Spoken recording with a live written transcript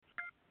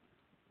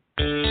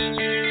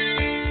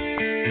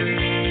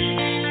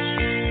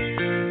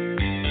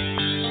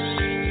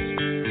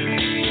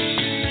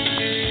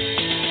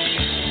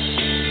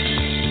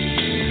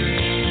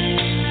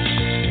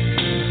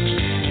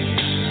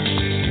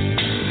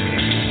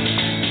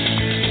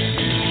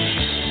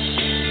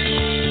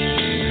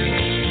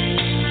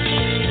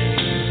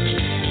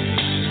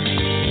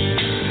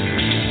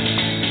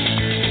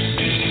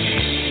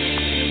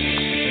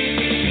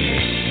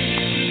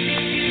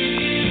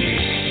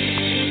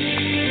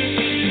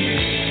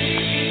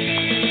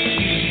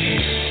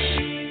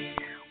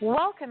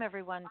welcome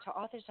everyone to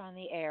Authors on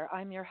the Air.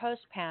 I'm your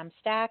host, Pam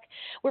Stack.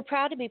 We're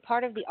proud to be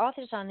part of the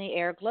Authors on the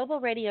Air Global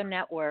Radio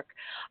Network.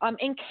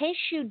 In case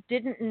you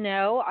didn't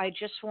know, I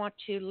just want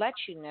to let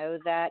you know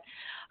that,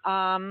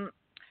 John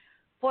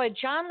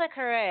Le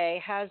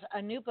Carre has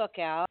a new book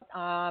out.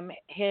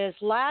 His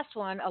last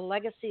one, A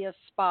Legacy of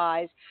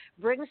Spies,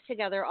 brings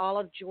together all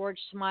of George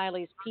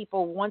Smiley's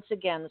people once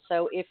again.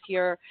 So if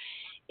you're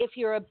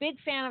a big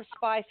fan of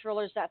spy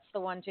thrillers, that's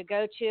the one to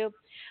go to.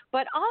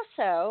 But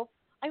also,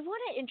 I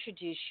want to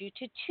introduce you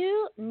to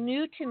two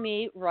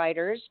new-to-me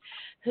writers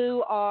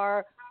who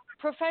are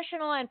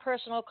professional and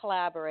personal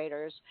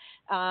collaborators.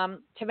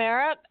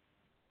 Tamara,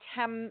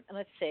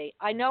 let's see.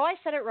 I know I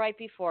said it right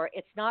before.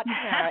 It's not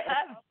Tamara.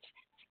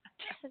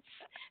 It's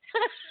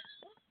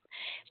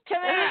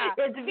Tamara.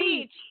 It's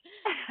Veitch.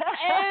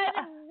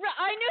 And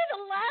I knew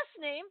the last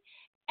name.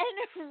 And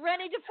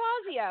Rene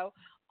Defazio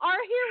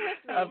are here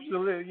with me.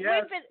 Absolutely,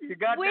 yes. You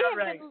got that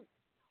right.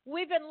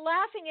 We've been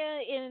laughing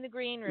in the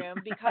green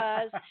room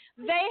because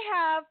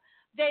I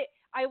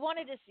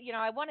wanted to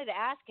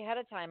ask ahead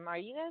of time, are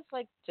you guys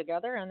like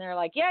together? And they're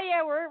like,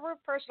 yeah, we're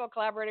personal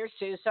collaborators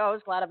too. So I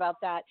was glad about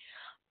that.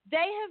 They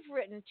have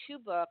written two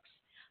books.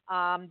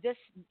 This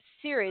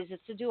series,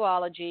 it's a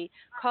duology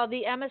called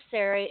The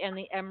Emissary and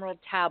the Emerald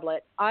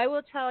Tablet. I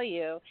will tell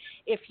you,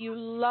 if you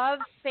love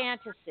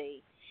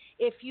fantasy,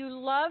 if you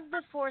love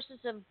the forces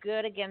of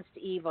good against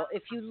evil,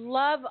 if you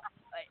love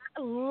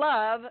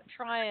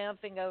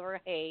triumphing over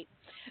hate,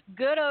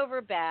 good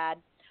over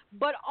bad,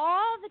 but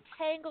all the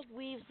tangled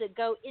weaves that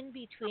go in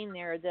between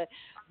there, the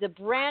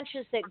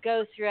branches that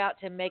go throughout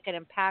to make an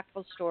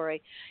impactful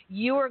story,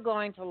 you are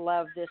going to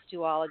love this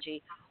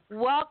duology.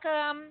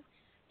 Welcome,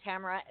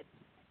 Tamara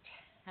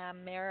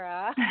and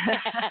Rene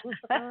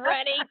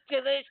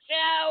to the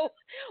show.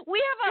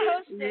 We have a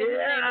host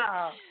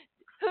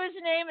whose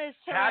name is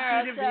Tamara.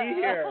 Happy to be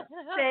here.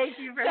 Thank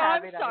you for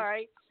having us. I'm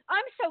sorry.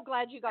 I'm so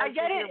glad you guys I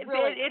get are it. here.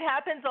 Really. It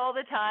happens all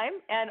the time,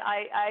 and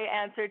I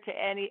answer to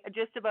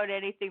just about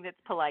anything that's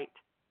polite.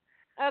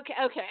 Okay.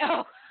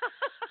 Oh,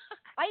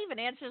 I even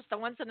answer the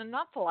ones that are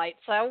not polite,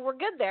 so we're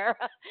good there.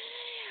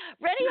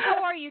 Rene,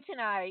 how are you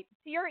tonight?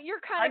 You're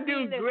kind of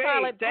being the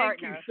silent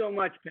partner. Thank you so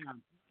much,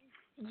 Pam.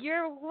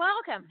 You're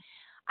welcome.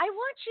 I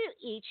want you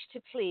each to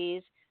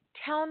please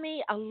tell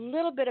me a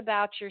little bit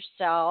about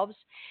yourselves,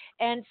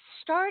 and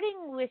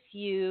starting with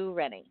you,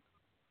 Rene.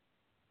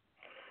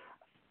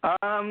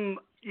 I'm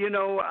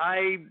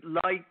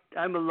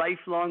a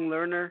lifelong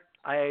learner.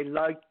 I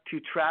like to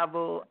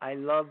travel. I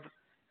love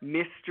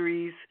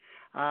mysteries,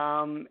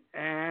 and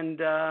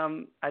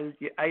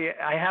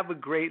I have a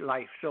great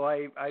life. So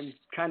I'm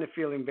kind of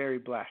feeling very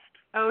blessed.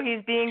 Oh,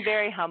 he's being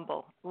very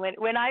humble.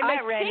 When I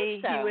met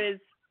Rene,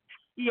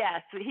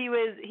 he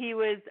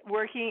was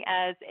working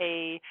as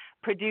a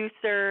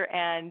producer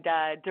and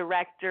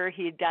director.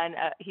 He'd done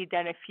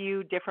a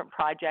few different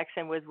projects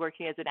and was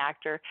working as an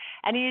actor.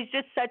 And he's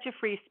just such a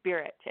free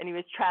spirit. And he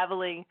was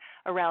traveling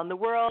around the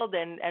world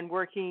and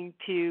working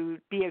to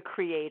be a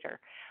creator.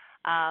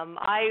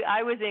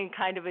 I was in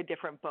kind of a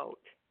different boat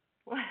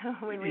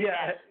when we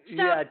met.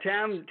 Yeah.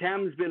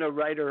 Tam's been a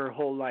writer her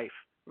whole life,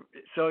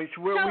 so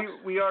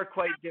we are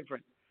quite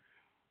different.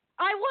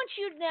 I want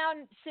you now,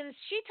 since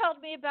she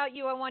told me about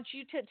you, I want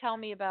you to tell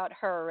me about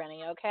her,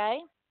 Rene,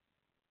 okay?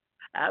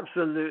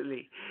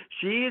 Absolutely.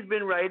 She has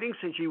been writing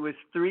since she was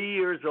 3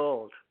 years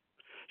old.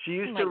 She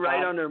used to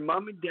write on her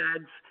mom and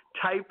dad's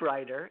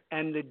typewriter,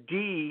 and the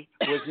D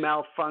was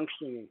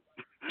malfunctioning.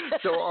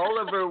 So all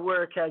of her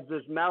work has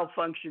this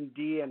malfunctioned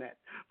D in it.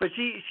 But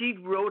she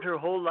wrote her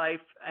whole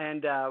life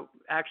and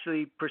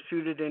actually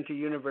pursued it into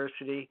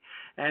university,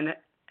 and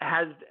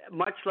has,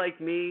 much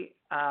like me,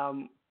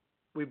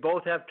 we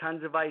both have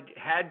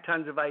had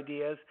tons of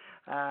ideas,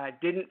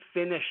 didn't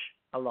finish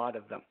a lot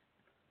of them.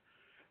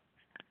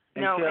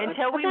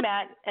 Until we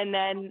met, and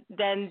then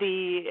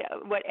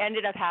what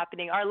ended up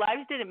happening, our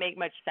lives didn't make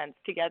much sense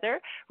together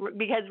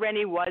because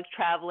Rene was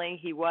traveling.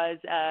 He was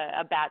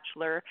a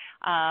bachelor.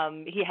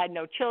 He had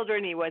no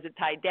children. He wasn't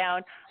tied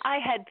down. I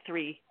had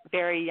 3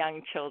 very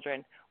young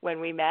children when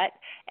we met,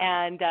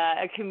 and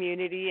a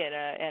community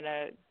and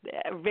a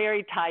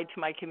very tied to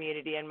my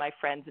community and my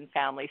friends and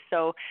family.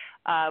 So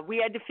we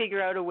had to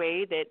figure out a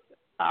way that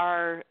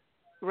our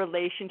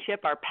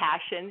relationship, our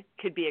passion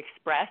could be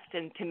expressed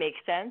and to make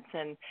sense.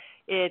 And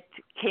it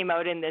came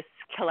out in this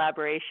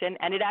collaboration.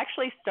 And it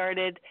actually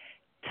started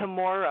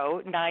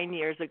tomorrow, 9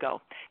 years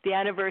ago. The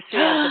anniversary of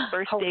the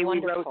first day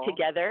we wrote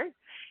together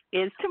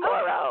is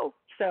tomorrow.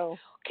 So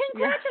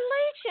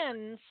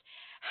congratulations.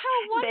 How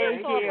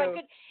wonderful. Thank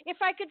you. If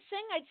I could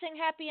sing, I'd sing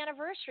happy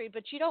anniversary,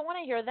 but you don't want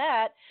to hear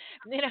that.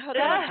 That's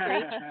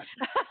great.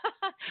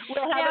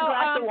 We'll have a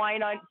glass of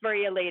wine on for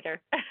you later.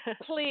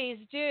 Please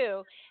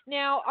do.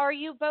 Now, are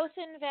you both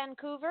in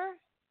Vancouver?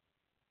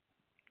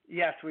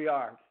 Yes, we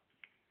are.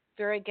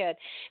 Very good.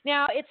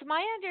 Now, it's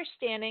my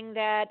understanding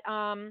that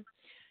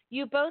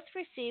you both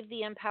received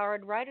the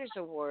Empowered Writers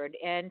Award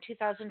in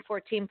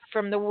 2014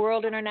 from the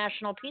World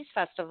International Peace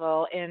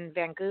Festival in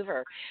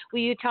Vancouver. Will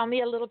you tell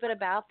me a little bit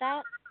about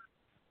that?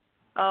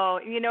 Oh,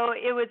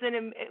 it was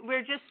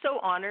we're just so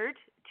honored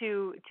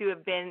to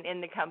have been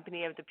in the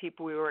company of the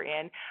people we were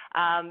in.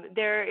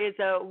 There is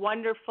a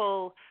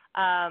wonderful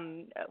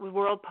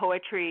World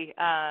Poetry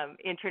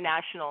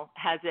International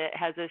has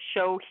a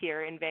show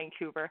here in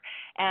Vancouver,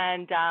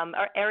 and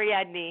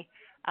Ariadne.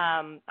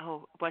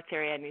 What's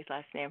Ariadne's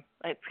last name?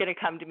 It's going to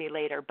come to me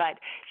later. But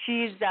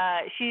she's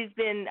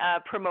been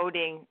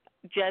promoting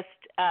just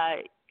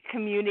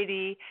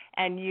community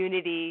and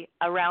unity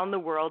around the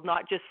world,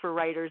 not just for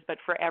writers, but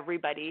for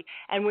everybody.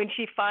 And when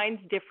she finds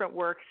different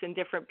works and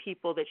different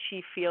people that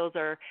she feels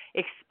are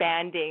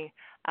expanding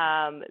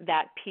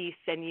that peace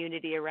and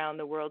unity around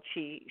the world,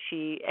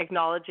 she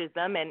acknowledges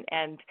them.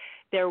 And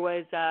there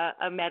was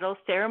a medal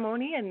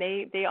ceremony, and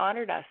they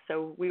honored us.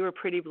 So we were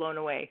pretty blown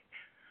away.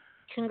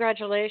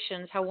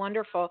 Congratulations. How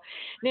wonderful.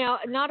 Now,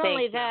 not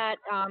only that,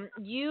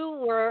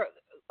 you were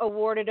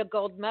awarded a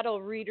gold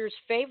medal reader's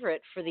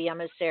favorite for The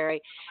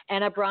Emissary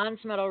and a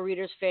bronze medal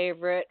reader's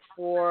favorite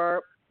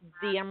for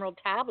The Emerald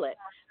Tablet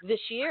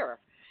this year.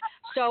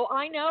 So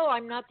I know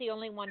I'm not the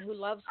only one who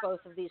loves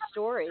both of these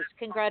stories.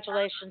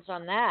 Congratulations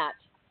on that.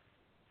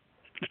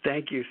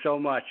 Thank you so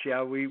much.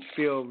 Yeah, we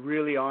feel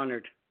really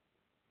honored.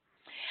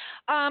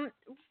 Rene,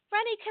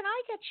 can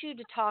I get you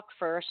to talk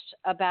first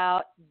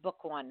about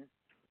book one?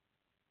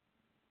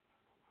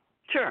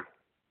 Sure.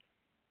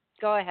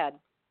 Go ahead.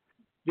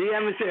 The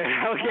Emissary.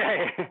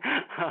 Okay.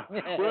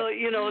 Well,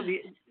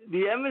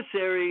 the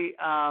Emissary.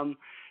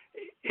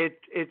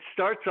 It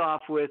starts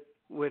off with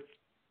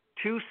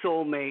two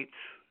soulmates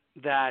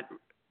that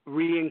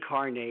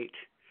reincarnate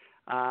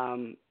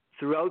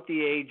throughout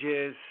the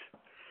ages.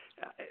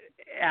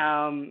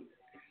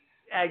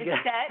 I guess.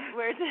 It's set?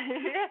 Where's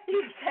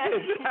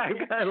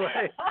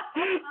it?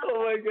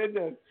 Oh my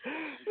goodness!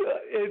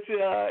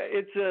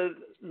 It's a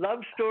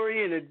love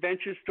story, an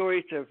adventure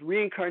story. It's a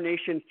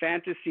reincarnation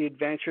fantasy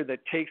adventure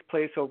that takes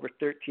place over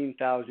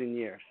 13,000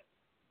 years.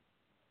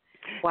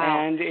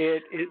 Wow! And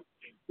it's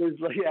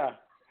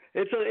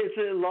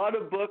a lot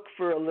of book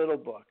for a little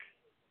book.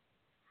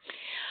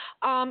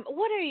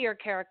 What are your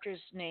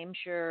characters' names?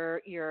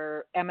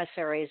 Your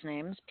emissaries'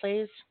 names,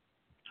 please.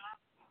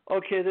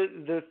 Okay,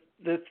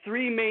 the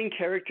three main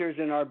characters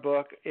in our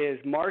book is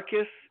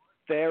Marcus,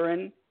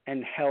 Theron,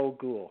 and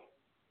Helgul.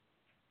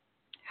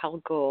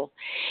 Helgul.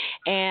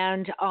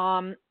 And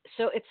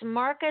so it's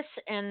Marcus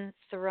and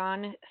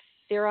Theron.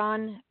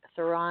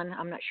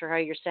 I'm not sure how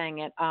you're saying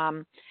it.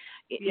 The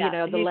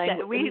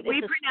language. We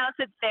pronounce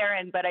it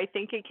Theron, but I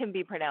think it can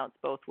be pronounced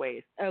both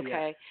ways.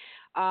 Okay.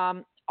 Yeah.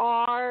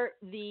 Are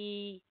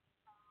the,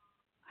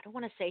 I don't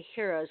want to say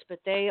heroes, but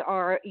they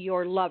are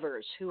your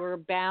lovers who are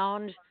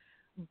bound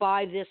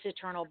by this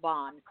eternal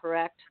bond,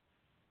 correct?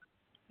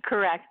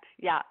 Correct.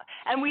 Yeah.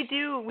 And we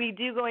do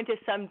go into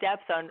some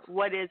depth on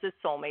what is a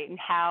soulmate and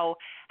how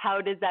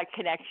does that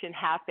connection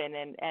happen,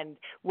 and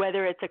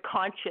whether it's a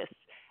conscious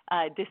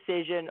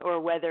decision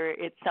or whether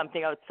it's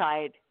something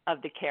outside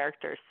of the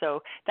character.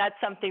 So that's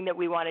something that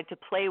we wanted to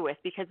play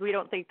with because we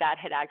don't think that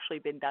had actually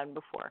been done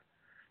before.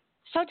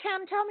 So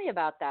Tam, tell me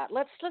about that.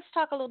 Let's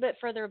talk a little bit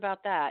further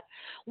about that.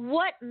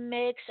 What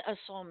makes a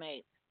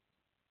soulmate?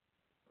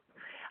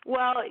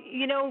 Well,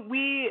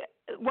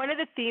 one of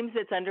the themes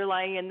that's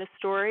underlying in the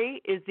story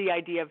is the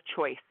idea of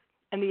choice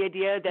and the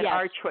idea that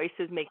our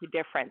choices make a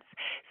difference.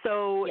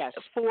 So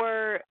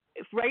for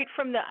right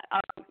from the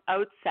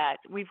outset,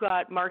 we've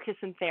got Marcus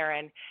and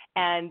Theron,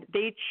 and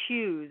they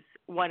choose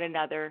one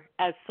another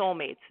as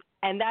soulmates.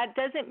 And that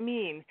doesn't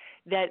mean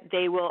that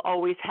they will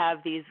always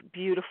have these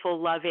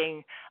beautiful,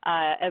 loving,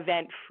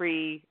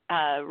 event-free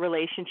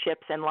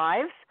relationships and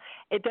lives.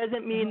 It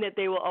doesn't mean that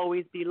they will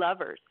always be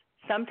lovers.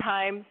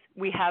 Sometimes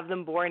we have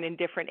them born in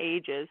different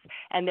ages,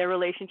 and their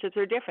relationships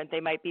are different. They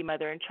might be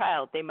mother and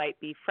child. They might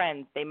be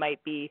friends. They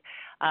might be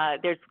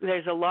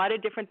there's a lot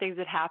of different things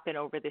that happen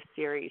over this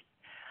series.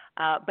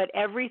 But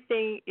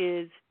everything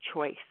is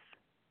choice.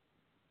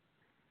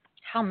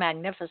 How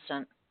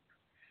magnificent.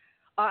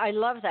 I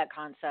love that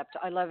concept.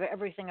 I love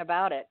everything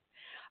about it.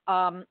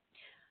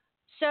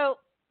 So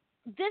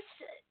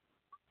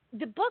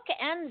the book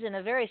ends in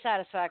a very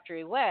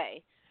satisfactory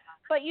way.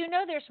 But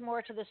there's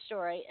more to the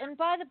story. And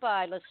by the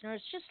by,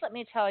 listeners, just let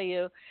me tell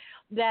you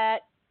that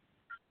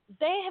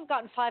they have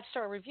gotten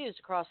 5-star reviews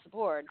across the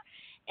board.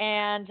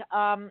 And so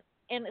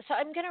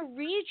I'm going to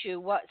read you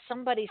what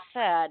somebody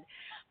said.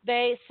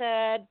 They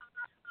said,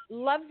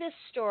 "Love this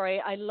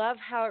story. I love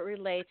how it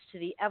relates to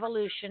the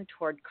evolution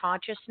toward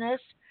consciousness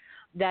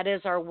that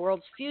is our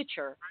world's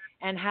future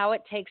and how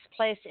it takes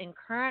place in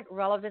current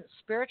relevant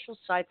spiritual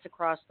sites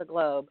across the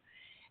globe,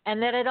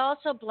 and that it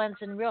also blends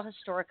in real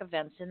historic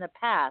events in the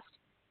past.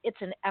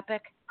 It's an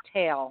epic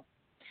tale."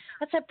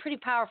 That's a pretty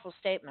powerful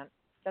statement.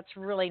 That's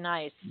really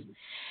nice.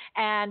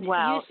 And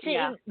wow,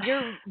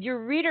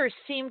 your readers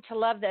seem to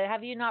love that.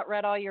 Have you not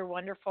read all your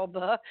wonderful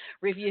book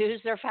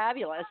reviews? They're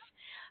fabulous.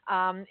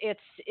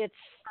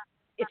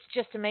 It's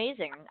just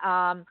amazing.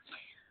 And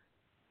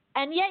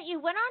yet you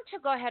went on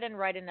to go ahead and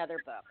write another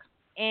book.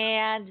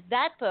 And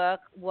that book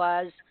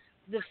was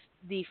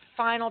the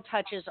final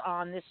touches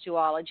on this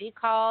duology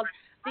called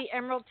the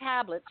Emerald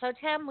Tablet. So,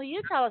 Tam, will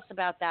you tell us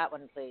about that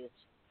one, please?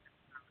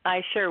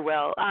 I sure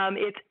will.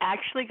 It's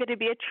actually going to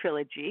be a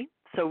trilogy,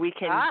 so we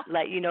can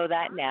let you know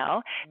that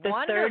now. The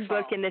wonderful. third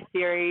book in the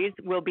series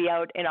will be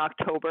out in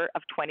October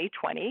of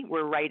 2020.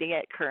 We're writing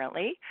it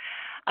currently.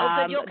 Oh,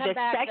 good. You'll come the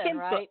back second then,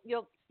 right?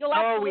 You'll we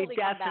absolutely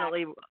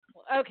definitely. come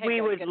back. Okay, we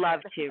good, would good,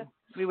 love good. to.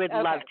 We would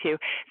Okay. love to.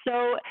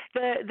 So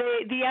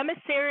the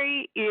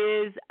Emissary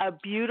is a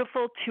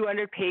beautiful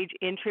 200-page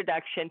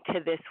introduction to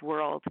this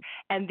world,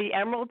 and the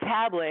Emerald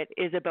Tablet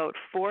is about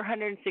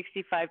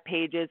 465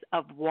 pages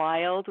of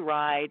wild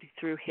ride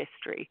through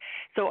history.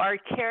 So our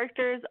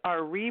characters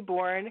are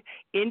reborn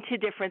into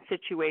different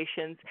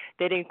situations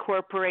that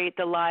incorporate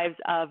the lives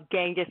of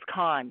Genghis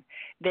Khan,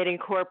 that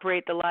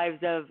incorporate the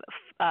lives of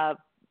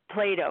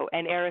Plato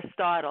and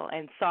Aristotle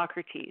and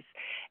Socrates.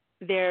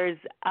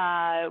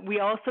 We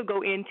also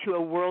go into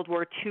a World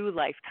War II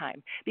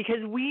lifetime,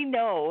 because we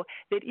know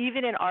that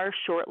even in our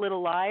short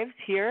little lives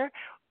here,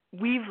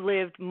 we've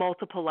lived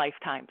multiple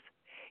lifetimes.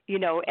 You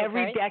know,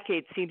 every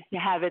decade seems to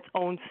have its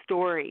own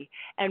story.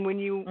 And when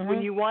you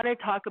want to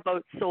talk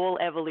about soul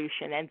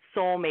evolution and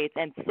soulmates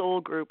and soul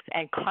groups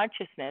and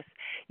consciousness,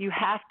 you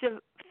have to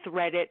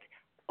thread it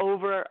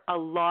over a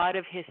lot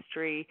of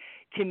history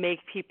to make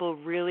people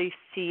really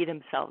see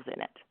themselves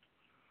in it.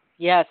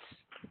 Yes.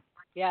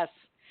 Yes.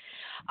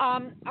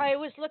 I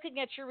was looking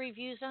at your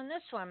reviews on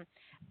this one.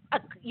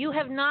 You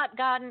have not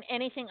gotten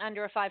anything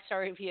under a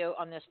 5-star review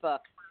on this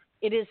book.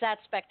 It is that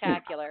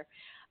spectacular.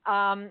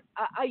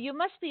 You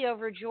must be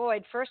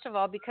overjoyed, first of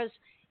all, because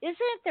isn't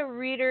the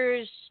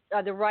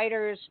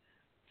writer's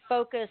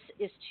focus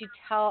is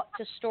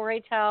to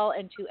storytell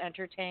and to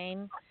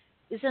entertain?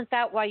 Isn't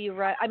that why you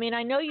write? I mean,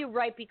 I know you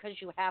write because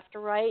you have to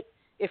write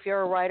if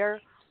you're a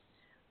writer,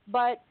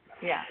 but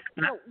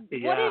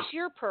what is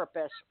your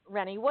purpose,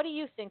 Rene? What do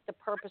you think the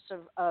purpose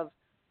of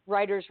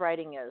writers'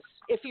 writing is,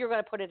 if you're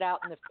going to put it out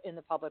in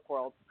the public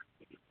world?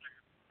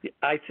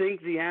 I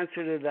think the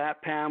answer to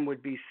that, Pam,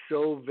 would be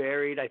so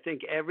varied. I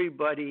think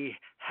everybody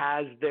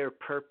has their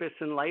purpose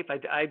in life.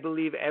 I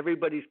believe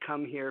everybody's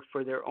come here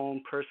for their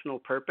own personal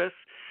purpose.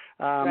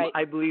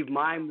 I believe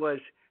mine was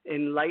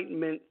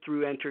enlightenment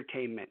through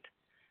entertainment.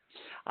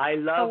 I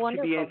love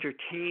to be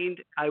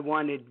entertained. I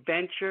want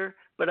adventure,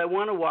 but I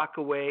want to walk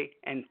away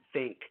and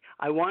think.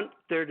 I want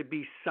there to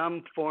be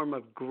some form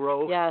of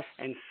growth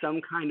and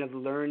some kind of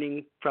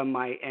learning from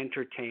my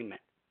entertainment.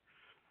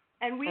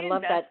 And we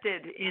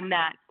invested in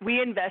that.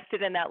 We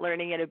invested in that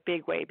learning in a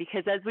big way,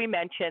 because as we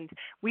mentioned,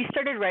 we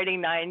started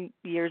writing 9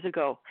 years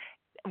ago.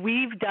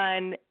 We've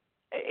done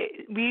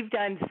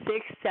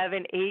 6,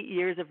 7, 8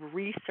 years of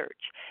research,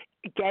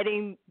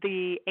 getting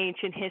the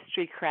ancient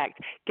history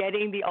correct,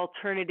 getting the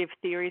alternative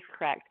theories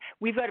correct.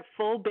 We've got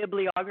full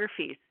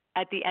bibliographies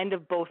at the end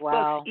of both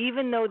books,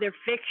 even though they're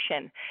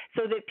fiction,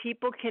 so that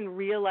people can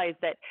realize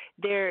that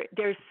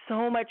there's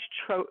so much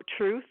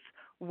truth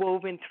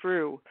woven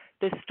through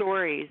the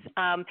stories.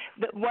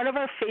 One of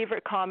our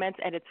favorite comments,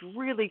 and it's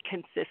really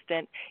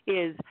consistent,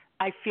 is,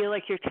 "I feel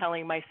like you're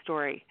telling my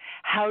story.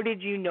 How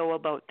did you know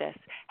about this?"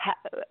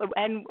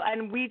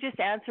 And we just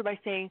answer by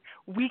saying,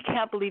 we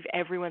can't believe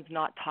everyone's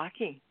not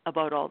talking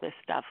about all this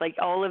stuff, like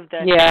all of the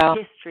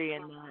history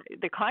and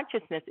the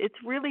consciousness.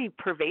 It's really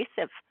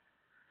pervasive.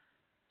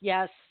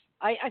 Yes,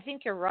 I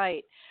think you're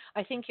right.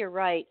 I think you're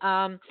right.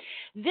 The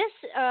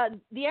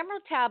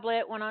Emerald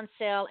Tablet went on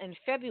sale in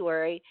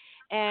February,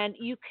 and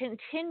you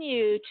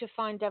continue to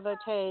find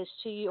devotees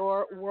to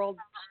your world.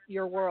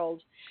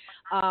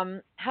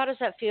 How does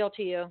that feel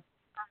to you?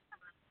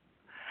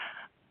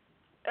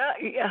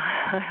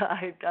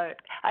 I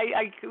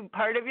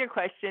part of your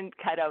question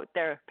cut out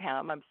there,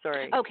 Pam. I'm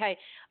sorry. Okay.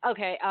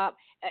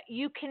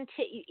 You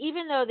continue,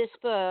 even though this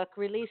book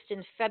released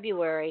in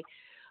February.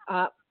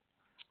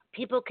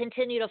 People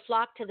continue to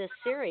flock to this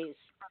series.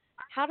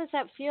 How does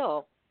that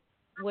feel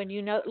when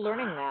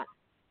learning that?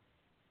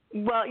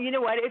 Well, you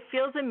know what? It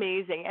feels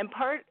amazing. And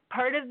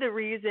part of the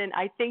reason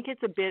I think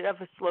it's a bit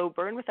of a slow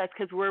burn with us,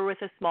 because we're with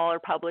a smaller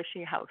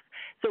publishing house.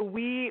 So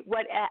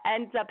what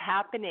ends up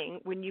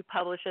happening when you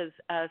publish as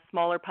a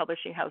smaller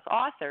publishing house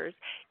authors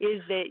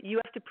is that you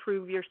have to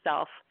prove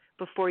yourself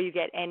before you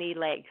get any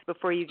legs,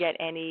 before you get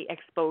any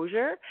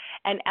exposure.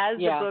 And as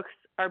the books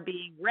are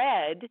being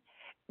read,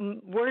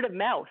 word of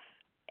mouth,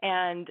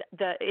 and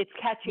it's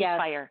catching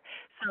fire.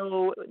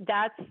 So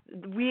that's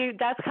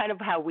kind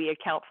of how we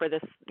account for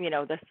this,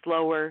 the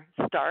slower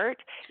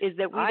start, is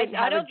that we didn't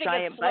have a giant budget. I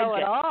don't think it's slow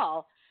at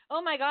all.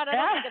 Oh my God, I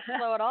don't think it's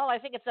slow at all. I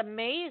think it's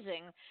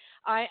amazing.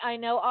 I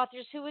know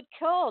authors who would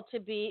kill to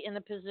be in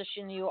the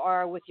position you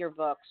are with your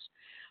books.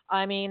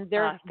 I mean,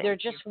 they're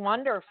just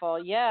wonderful.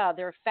 Yeah,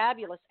 they're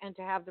fabulous, and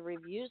to have the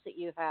reviews that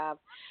you have,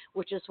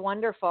 which is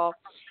wonderful.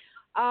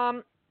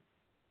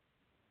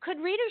 Could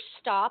readers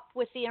stop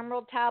with the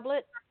Emerald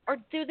Tablet, or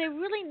do they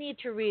really need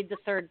to read the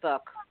third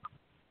book?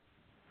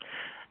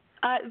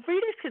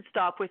 Readers could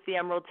stop with the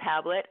Emerald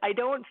Tablet. I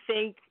don't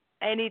think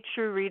any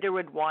true reader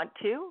would want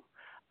to.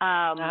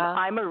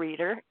 I'm a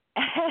reader,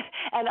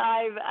 and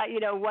I've,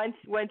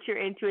 once you're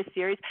into a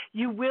series,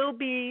 you will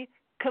be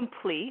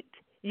complete.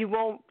 you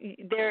won't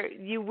there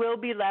you will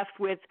be left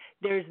with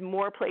there's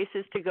more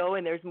places to go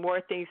and there's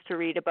more things to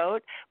read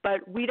about,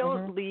 but we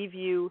don't leave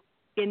you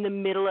in the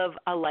middle of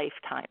a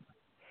lifetime.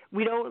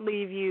 We don't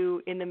leave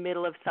you in the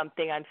middle of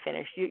something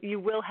unfinished. You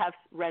will have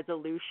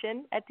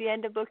resolution at the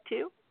end of book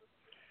 2.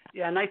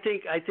 Yeah, and I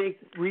think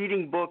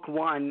reading book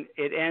 1,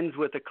 it ends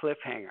with a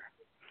cliffhanger.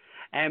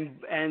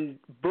 And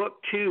book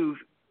 2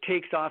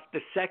 takes off the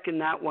second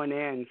that one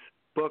ends,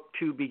 book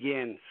 2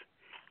 begins.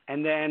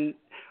 And then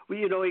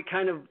we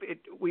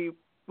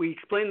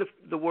explain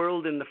the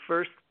world in the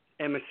first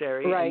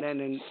emissary, right. And then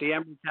in the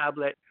Emerald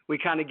Tablet we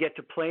kind of get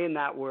to play in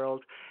that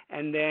world,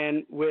 and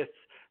then with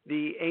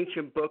the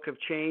Ancient Book of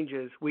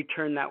Changes we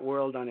turn that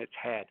world on its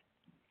head.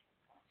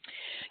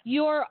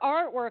 Your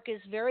artwork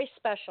is very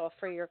special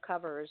for your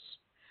covers.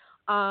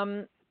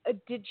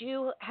 Did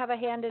you have a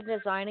hand in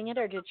designing it,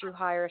 or did you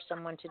hire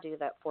someone to do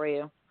that for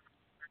you?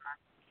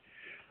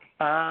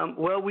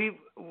 Well,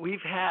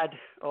 we've had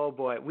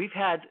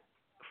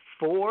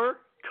 4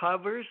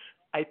 covers,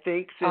 I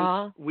think,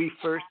 since we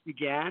first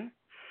began,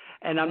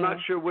 and I'm not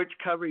sure which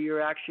cover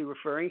you're actually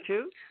referring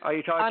to. Are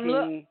you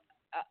talking?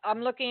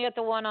 I'm looking at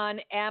the one on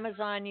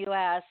Amazon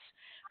US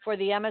for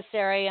the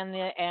Emissary and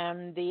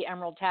the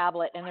Emerald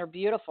Tablet, and they're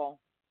beautiful.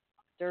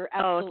 They're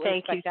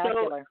absolutely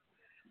spectacular.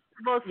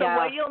 So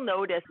what you'll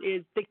notice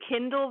is the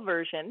Kindle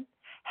version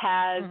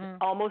has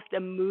almost a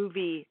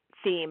movie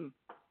theme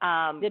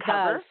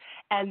cover, does.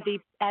 and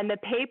the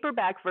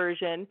paperback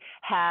version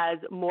has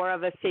more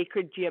of a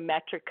sacred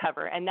geometric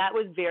cover, and that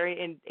was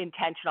very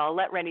intentional. I'll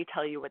let Rene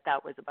tell you what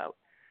that was about.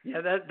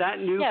 Yeah, that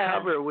new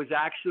cover was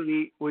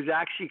actually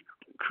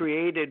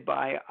created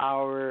by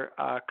our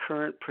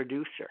current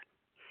producer,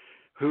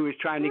 who is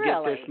trying to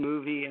get this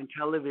movie and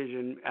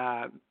television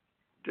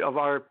of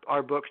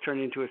our books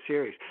turned into a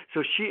series.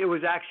 So it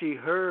was actually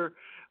her.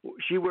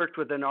 She worked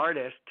with an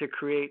artist to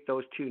create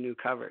those 2 new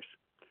covers,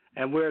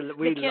 and we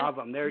love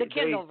them. The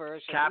Kindle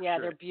version,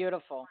 they're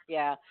beautiful.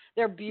 Yeah,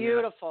 they're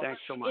beautiful. Yeah,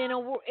 thanks so much.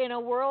 In a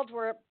world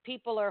where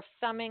people are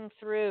thumbing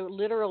through,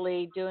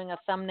 literally doing a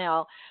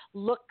thumbnail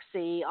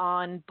look-see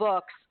on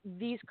books,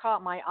 these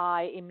caught my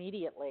eye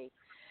immediately.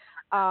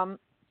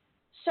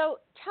 So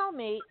tell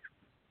me,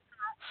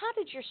 how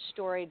did your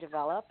story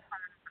develop?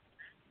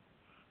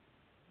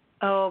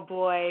 Oh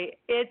boy,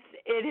 it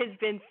has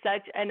been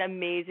such an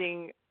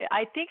amazing.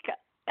 I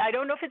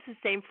don't know if it's the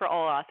same for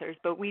all authors,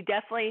 but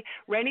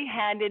Rene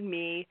handed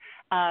me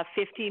a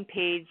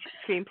 15-page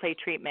screenplay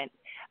treatment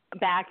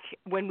back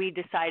when we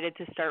decided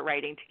to start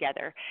writing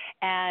together,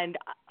 and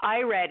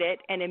I read it,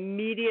 and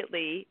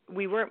immediately,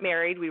 we weren't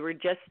married, we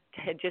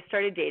had just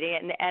started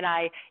dating, and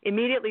I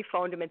immediately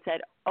phoned him and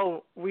said,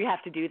 "Oh, we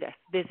have to do this.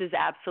 This is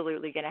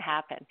absolutely going to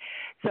happen."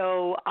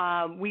 So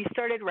we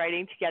started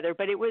writing together,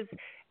 but it was.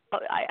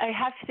 I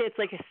have to say it's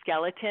like a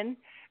skeleton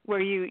where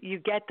you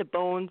get the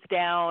bones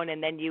down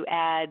and then you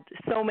add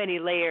so many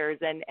layers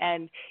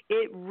and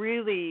it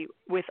really,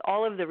 with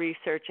all of the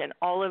research and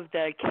all of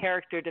the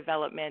character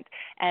development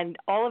and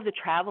all of the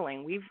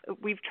traveling,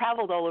 we've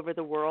traveled all over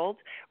the world.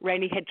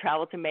 Rene had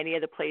traveled to many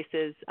of the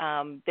places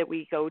that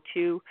we go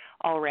to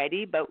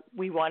already, but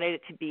we wanted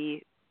it to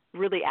be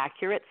really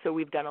accurate, so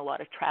we've done a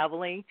lot of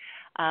traveling.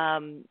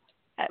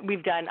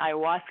 We've done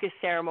ayahuasca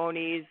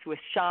ceremonies with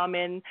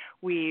shaman.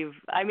 We've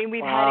had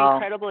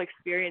incredible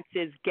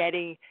experiences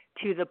getting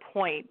to the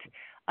point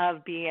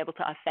of being able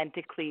to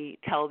authentically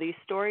tell these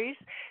stories.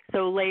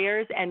 So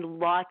layers and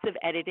lots of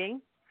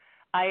editing.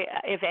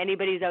 If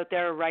anybody's out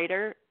there a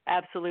writer,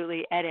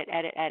 absolutely edit.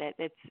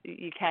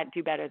 You can't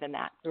do better than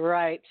that.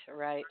 Right.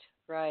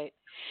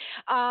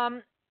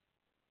 How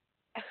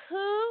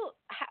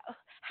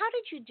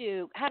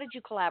did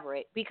you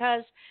collaborate?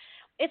 Because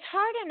it's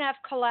hard enough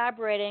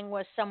collaborating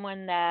with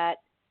someone that,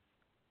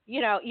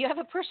 you have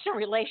a personal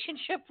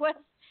relationship with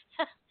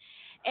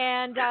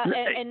and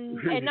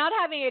not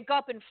having it go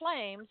up in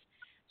flames.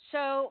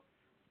 So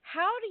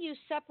how do you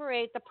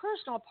separate the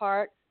personal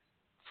part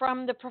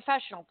from the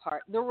professional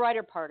part, the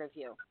writer part of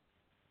you?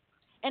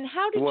 And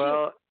how did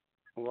you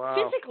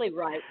physically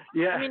write?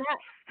 Yeah. I mean,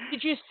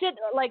 did you sit,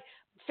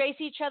 face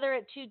each other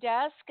at 2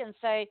 desks and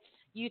say,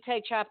 you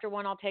take chapter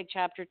 1, I'll take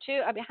chapter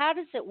 2? I mean, how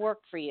does it work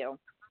for you?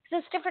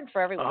 It's different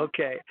for everyone.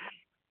 Okay.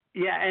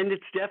 Yeah, and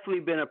it's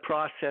definitely been a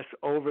process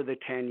over the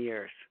 10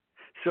 years.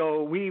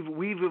 So we've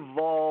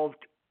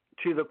evolved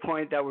to the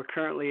point that we're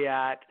currently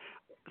at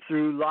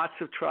through lots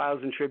of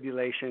trials and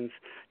tribulations.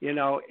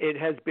 It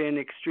has been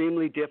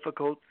extremely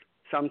difficult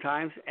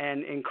sometimes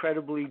and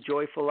incredibly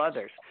joyful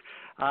others.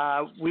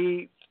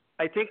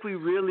 I think we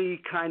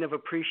really kind of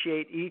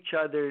appreciate each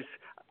other's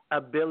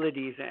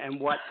abilities and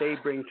what they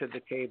bring to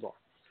the table,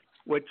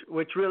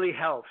 which really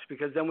helps,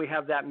 because then we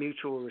have that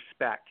mutual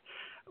respect.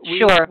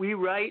 We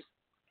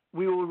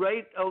will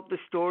write out the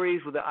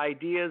stories with the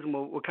ideas, and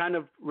we'll kind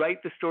of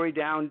write the story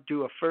down,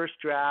 do a first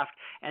draft,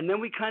 and then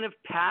we kind of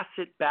pass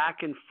it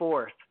back and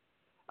forth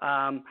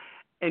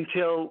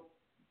until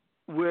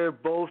we're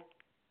both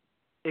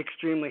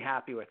extremely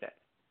happy with it.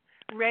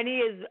 Rennie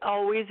is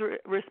always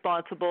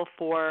responsible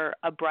for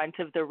a brunt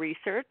of the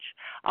research.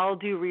 I'll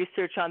do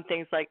research on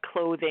things like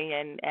clothing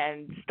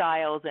and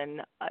styles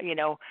and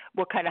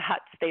what kind of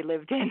huts they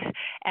lived in,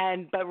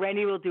 but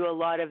Rennie will do a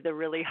lot of the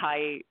really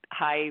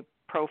high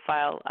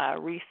profile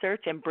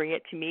research and bring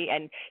it to me.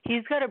 And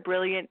he's got a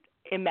brilliant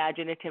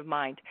imaginative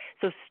mind.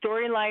 So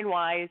storyline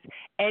wise,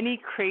 any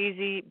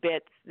crazy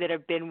bits that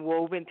have been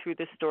woven through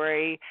the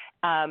story,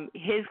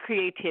 his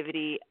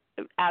creativity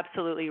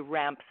absolutely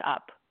ramps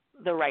up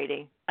the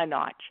writing a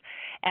notch.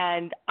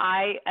 And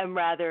I am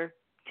rather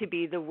to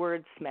be the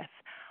wordsmith.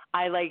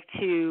 I like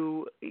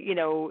to,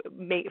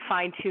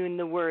 fine tune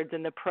the words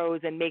and the prose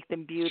and make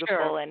them beautiful.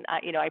 Sure. And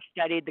I've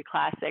studied the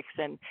classics,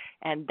 and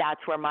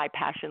that's where my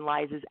passion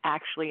lies, is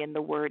actually in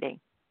the wording.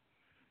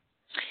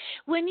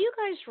 When you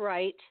guys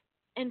write,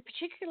 and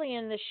particularly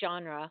in this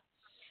genre,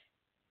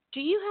 do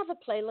you have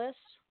a playlist?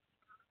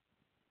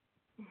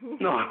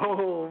 No,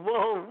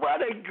 whoa,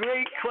 what a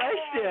great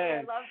question.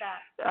 I love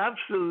that.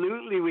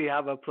 Absolutely, we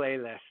have a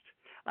playlist.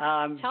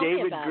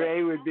 David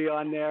Gray would be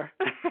on there.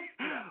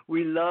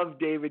 We love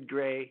David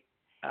Gray.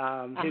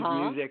 His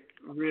music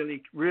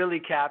really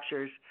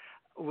captures.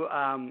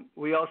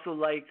 We also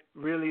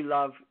really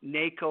love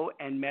NACO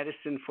and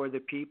Medicine for the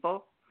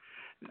People.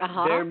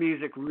 Their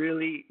music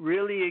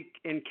really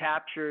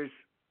captures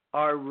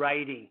our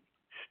writing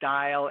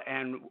style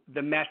and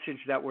the message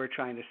that we're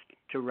trying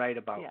to write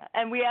about. Yeah,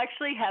 and we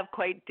actually have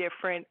quite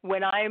different.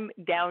 When I'm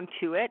down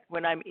to it,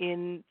 when I'm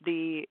in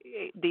the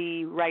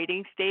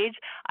writing stage,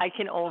 I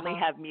can only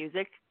have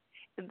music,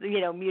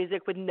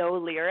 music with no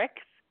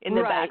lyrics in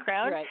the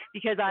background,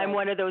 because I'm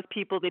one of those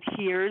people that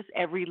hears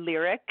every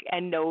lyric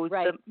and knows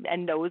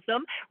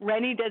them.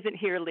 Rennie doesn't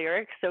hear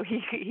lyrics, so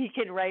he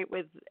can write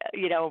with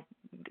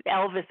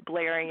Elvis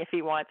blaring if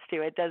he wants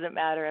to. It doesn't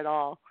matter at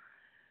all.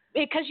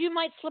 Because you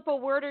might slip a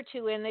word or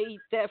two in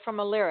from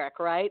a lyric,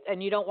 right?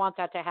 And you don't want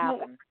that to happen.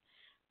 Well,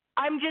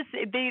 I'm just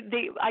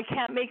I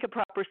can't make a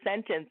proper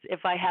sentence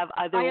if I have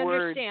other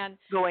words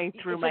going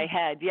through my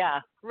head. Yeah.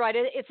 Right.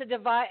 It's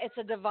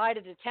a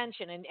divided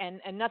attention, and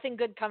nothing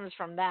good comes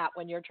from that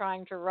when you're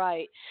trying to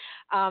write.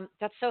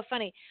 That's so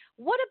funny.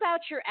 What about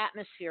your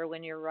atmosphere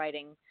when you're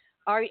writing?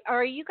 Are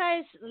you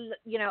guys,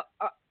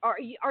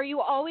 are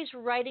you always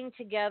writing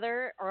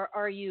together, or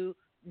are you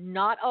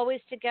not always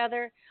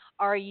together?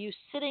 Are you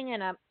sitting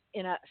in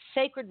a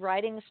sacred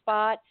writing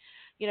spot?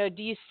 Do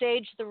you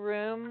stage the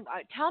room?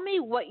 Tell me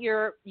what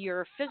your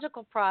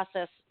physical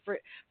process for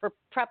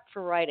prep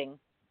for writing.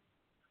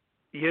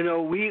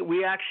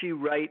 We actually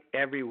write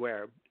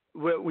everywhere.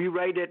 We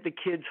write at the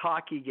kids'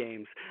 hockey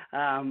games,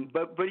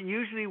 but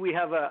usually we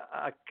have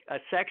a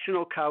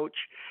sectional couch,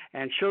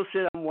 and she'll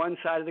sit on one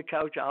side of the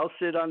couch, I'll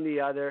sit on the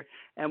other,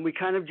 and we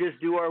kind of just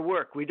do our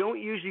work. We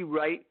don't usually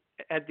write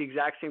at the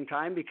exact same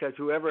time, because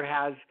whoever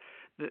has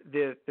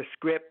the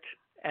script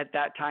at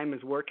that time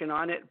is working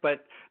on it,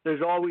 but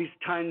there's always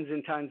tons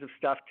and tons of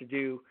stuff to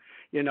do,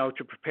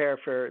 to prepare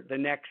for the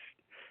next,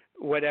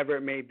 whatever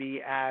it may be,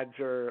 ads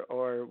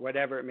or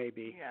whatever it may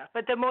be. Yeah.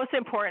 But the most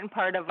important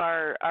part of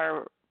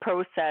our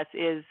process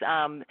is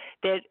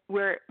that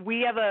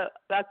we have a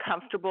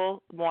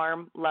comfortable,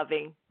 warm,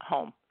 loving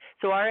home.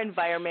 So our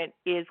environment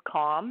is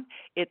calm,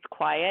 it's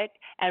quiet,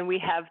 and we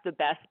have the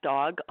best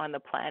dog on the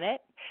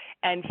planet.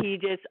 And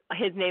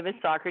his name is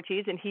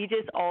Socrates, and he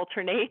just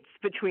alternates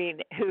between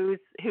who's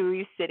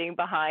sitting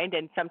behind,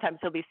 and sometimes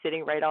he'll be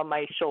sitting right on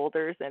my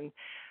shoulders. And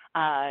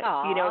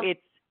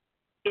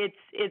it's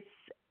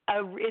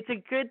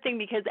a good thing,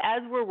 because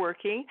as we're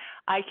working,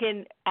 I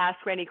can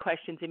ask Rennie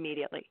questions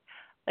immediately.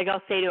 Like,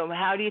 I'll say to him,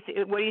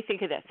 what do you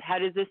think of this? How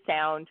does this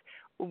sound?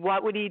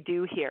 What would he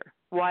do here?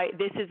 Why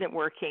this isn't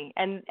working?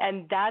 And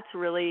that's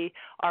really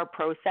our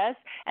process.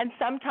 And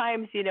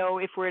sometimes,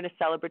 if we're in a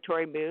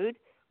celebratory mood,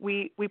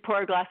 we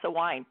pour a glass of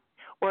wine.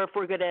 Or if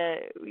we're going to,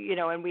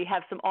 and we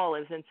have some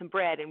olives and some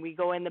bread, and we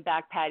go in the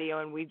back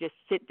patio and we just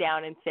sit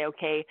down and say,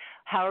 okay,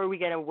 how are we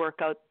going to work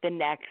out the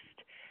next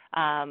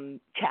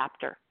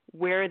chapter?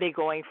 Where are they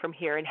going from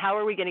here? And how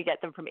are we going to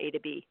get them from A to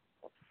B?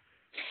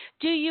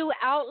 Do you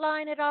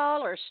outline it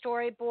all, or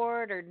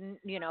storyboard, or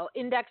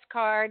index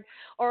card,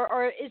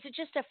 or is it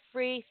just a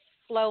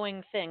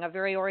free-flowing thing, a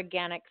very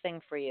organic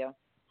thing for you?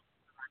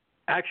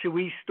 Actually,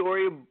 we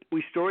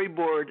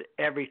storyboard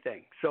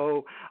everything.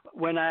 So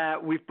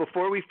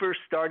before we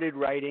first started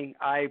writing,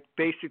 I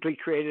basically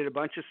created a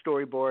bunch of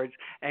storyboards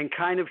and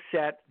kind of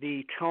set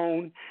the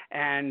tone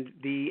and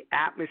the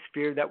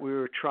atmosphere that we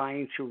were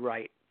trying to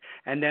write.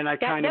 And then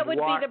that would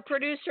be the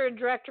producer and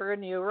director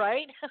in you,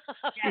 right?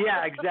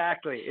 Yeah,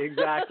 exactly.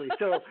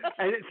 So,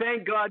 and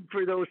thank God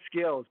for those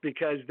skills,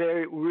 because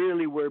they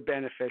really were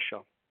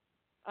beneficial.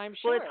 I'm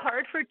sure. Well, it's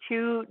hard for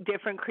two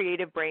different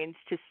creative brains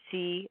to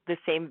see the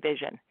same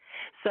vision.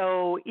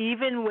 So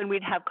even when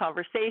we'd have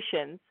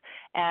conversations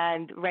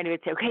and Rennie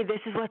would say, okay, this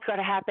is what's got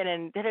to happen,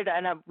 and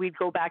we'd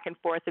go back and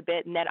forth a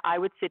bit, and then I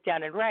would sit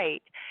down and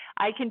write,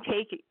 I can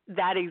take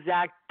that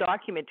exact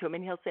document to him,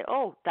 and he'll say,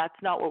 oh, that's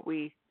not what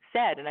we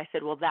said. And I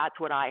said, well, that's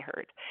what I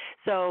heard.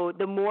 So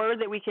the more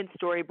that we can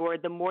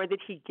storyboard, the more that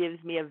he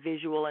gives me a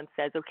visual and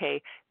says,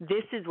 okay,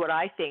 this is what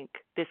I think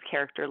this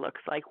character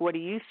looks like. What do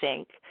you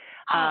think?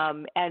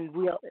 And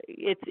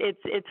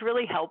it's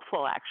really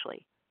helpful,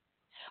 actually.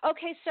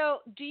 Okay, so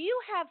do you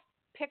have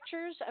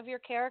pictures of your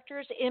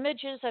characters,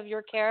 images of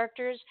your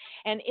characters,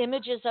 and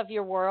images of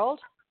your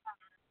world?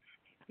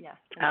 Yeah.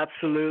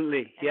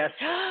 Absolutely. Yes.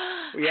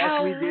 Yes,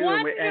 How we do.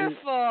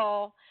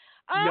 Wonderful.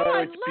 No,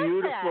 I it's love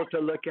beautiful that.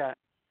 to look at.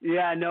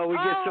 Yeah, no, we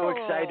get so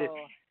excited.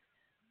 Oh.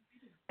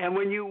 And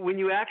when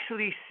you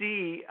actually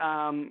see,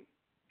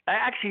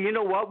 actually, you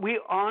know what? We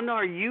on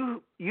our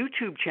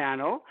YouTube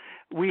channel,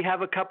 we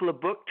have a couple of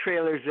book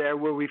trailers there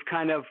where we've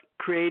kind of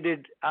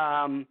created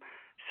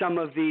some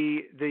of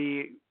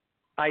the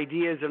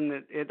ideas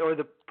or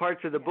the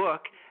parts of the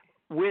book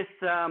with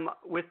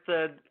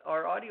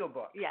our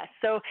audiobook. Yes.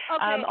 So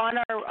Okay. on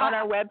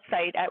our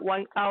website at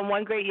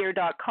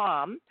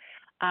onegreatyear.com,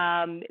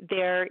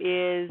 there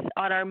is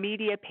on our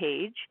media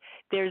page,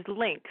 there's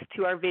links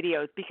to our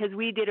videos because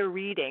we did a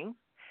reading,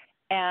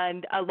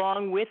 and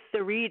along with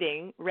the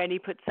reading, Rene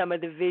put some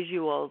of the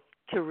visuals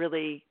to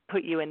really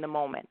put you in the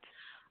moment.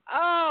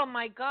 Oh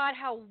my God,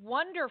 how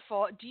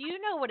wonderful. Do you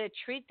know what a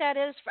treat that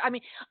is? I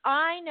mean,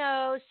 I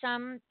know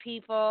some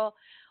people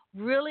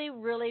really,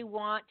 really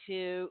want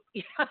to,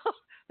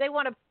 they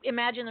want to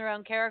imagine their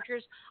own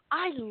characters.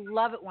 I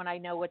love it when I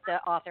know what the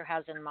author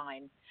has in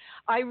mind.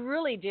 I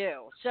really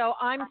do. So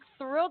I'm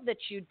thrilled that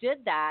you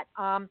did that.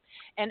 And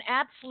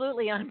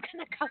absolutely, I'm going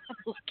to go and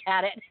look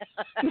at it.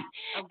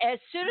 As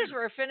soon as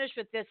we're finished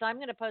with this, I'm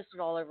going to post it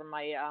all over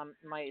my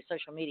my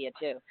social media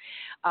too.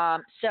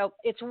 So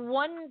it's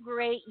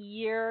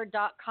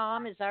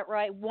onegreatyear.com. Is that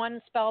right?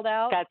 One spelled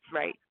out? That's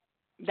right.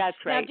 That's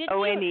right. Now,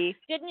 ONE.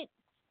 Didn't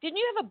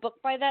you have a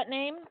book by that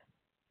name?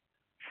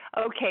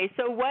 Okay,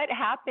 so what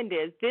happened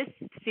is this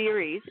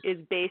series is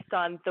based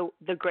on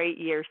the Great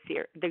Year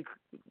the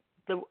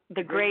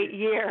Great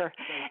Year,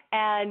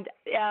 and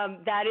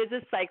that is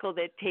a cycle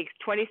that takes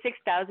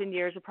 26,000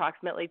 years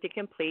approximately to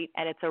complete,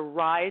 and it's a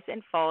rise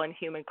and fall in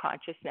human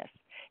consciousness.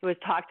 It was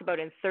talked about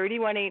in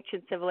 31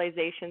 ancient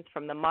civilizations,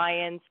 from the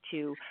Mayans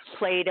to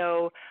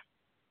Plato,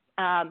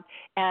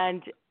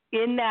 and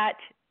in that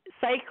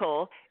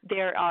cycle,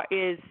 there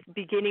is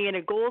beginning in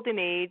a golden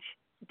age,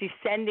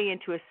 descending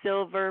into a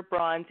silver,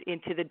 bronze,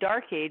 into the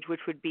dark age, which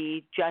would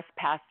be just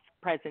past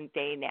present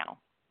day now.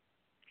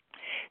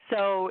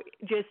 So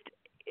just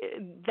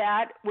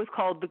that was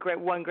called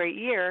One Great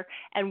Year.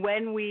 And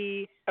when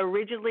we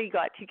originally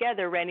got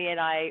together, Rene and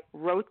I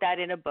wrote that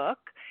in a book.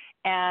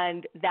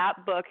 And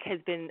that book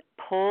has been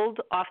pulled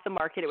off the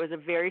market. It was a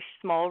very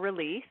small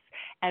release,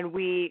 and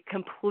we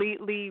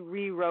completely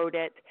rewrote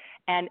it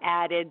and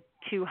added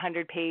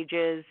 200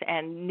 pages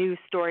and new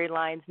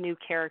storylines, new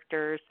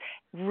characters,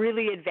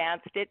 really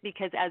advanced it,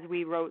 because as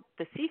we wrote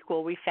the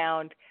sequel, we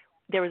found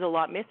there was a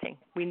lot missing.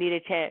 We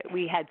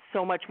had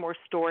so much more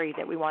story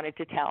that we wanted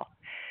to tell.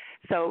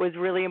 So it was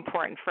really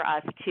important for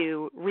us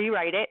to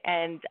rewrite it,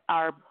 and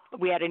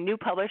we had a new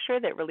publisher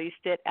that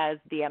released it as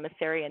The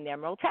Emissary and the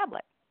Emerald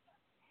Tablet.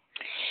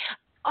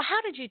 How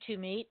did you two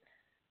meet?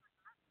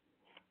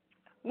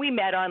 We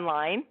met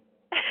online.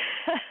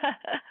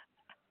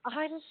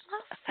 I love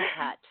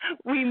that.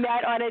 We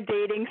met on a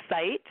dating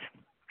site.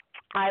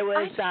 I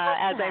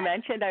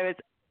mentioned, I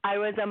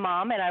was a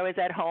mom, and I was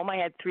at home. I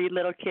had 3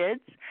 little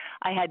kids.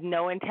 I had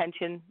no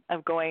intention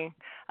of going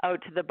out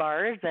to the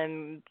bars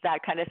and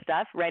that kind of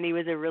stuff. Rene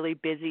was a really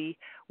busy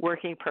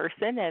working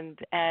person,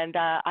 and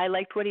I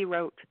liked what he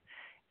wrote.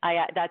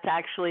 That's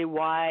actually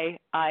why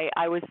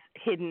I was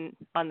hidden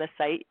on the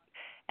site,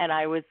 and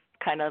I was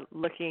kind of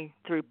looking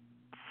through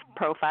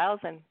profiles,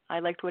 and I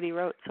liked what he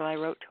wrote, so I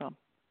wrote to him.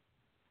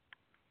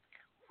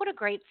 What a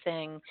great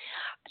thing.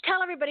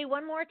 Tell everybody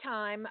one more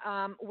time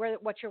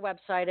what your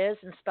website is,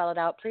 and spell it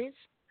out, please.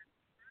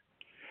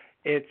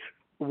 It's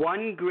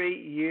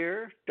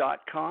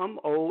onegreatyear.com,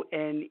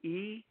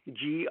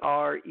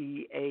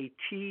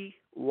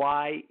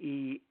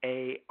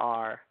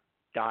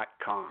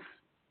 ONEGREATYEAR.com.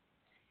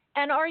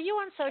 And are you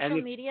on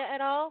social media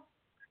at all?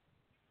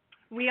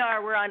 We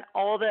are. We're on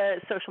all the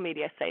social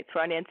media sites.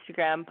 We're on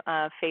Instagram,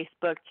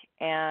 Facebook,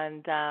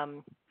 and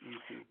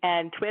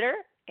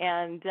Twitter,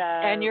 and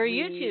your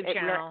YouTube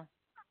channel.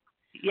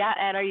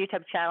 And our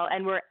YouTube channel,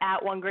 and we're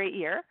at One Great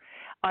Year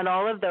on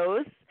all of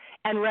those.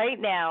 And right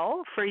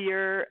now, for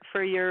your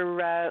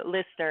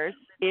listeners,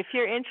 if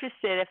you're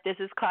interested, if this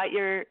has caught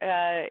your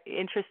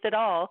interest at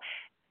all,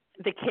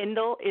 the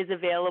Kindle is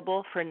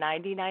available for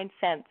 99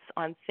 cents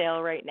on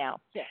sale right now.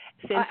 Yeah.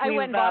 Since we've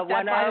won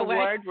our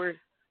award, we're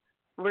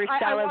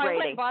celebrating. I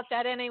went and bought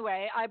that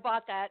anyway. I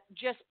bought that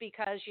just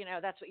because,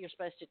 that's what you're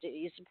supposed to do.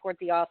 You support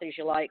the authors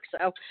you like.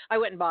 So I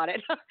went and bought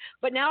it.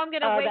 But now I'm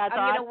going to wait. That's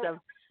awesome.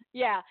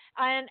 Yeah,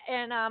 and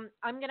I'm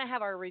going to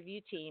have our review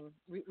team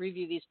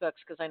review these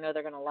books, because I know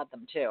they're going to love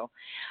them too.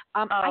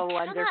 I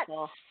wonderful.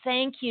 cannot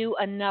thank you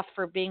enough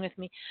for being with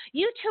me.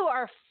 You two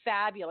are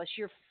fabulous.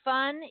 You're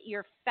fun.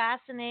 You're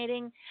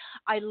fascinating.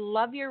 I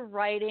love your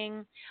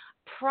writing.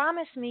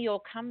 promise me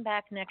you'll come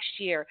back next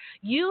year.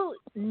 You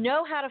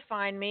know how to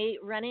find me.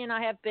 Rene and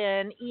I have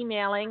been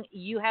emailing.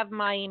 You have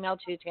my email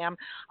too, Tam.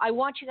 I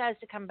want you guys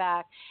to come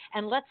back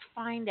and let's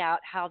find out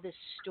how this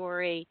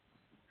story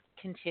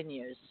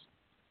continues.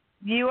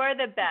 You are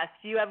the best.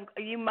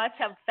 You must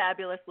have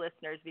fabulous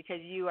listeners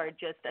because you are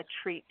just a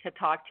treat to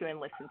talk to and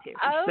listen to.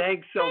 Oh,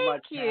 thanks so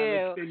much, you.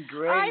 Pam. It's been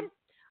great.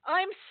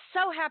 I'm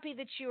so happy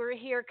that you are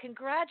here.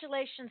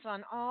 Congratulations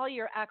on all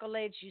your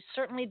accolades. You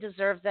certainly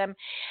deserve them.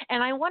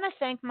 And I want to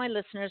thank my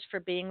listeners for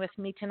being with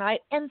me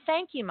tonight. And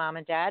thank you, Mom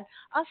and Dad.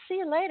 I'll see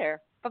you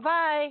later.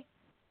 Bye-bye.